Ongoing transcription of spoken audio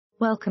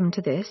Welcome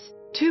to this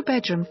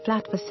two-bedroom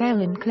flat for sale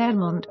in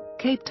Claremont,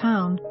 Cape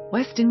Town,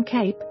 Western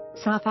Cape,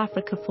 South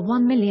Africa for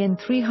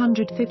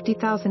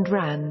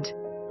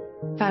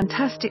R1,350,000.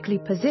 Fantastically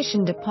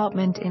positioned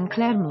apartment in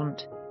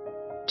Claremont.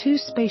 2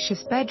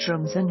 spacious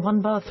bedrooms and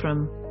 1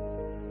 bathroom.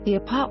 The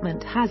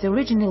apartment has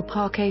original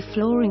parquet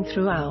flooring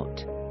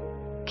throughout.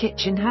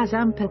 Kitchen has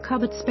ample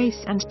cupboard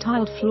space and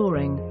tiled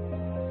flooring.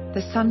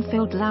 The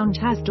sun-filled lounge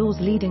has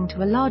doors leading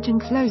to a large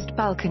enclosed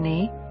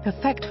balcony,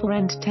 perfect for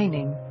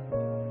entertaining.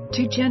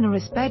 2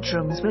 generous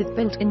bedrooms with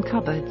built-in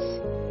cupboards.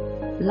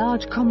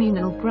 Large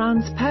communal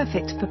grounds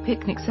perfect for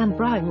picnics and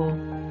bivouac.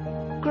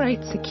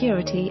 Great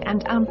security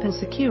and ample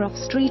secure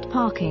off-street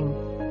parking.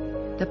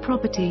 The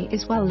property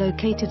is well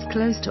located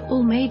close to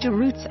all major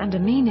routes and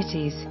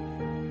amenities.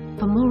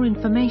 For more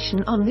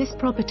information on this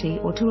property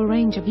or to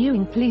arrange a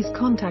viewing, please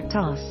contact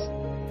us.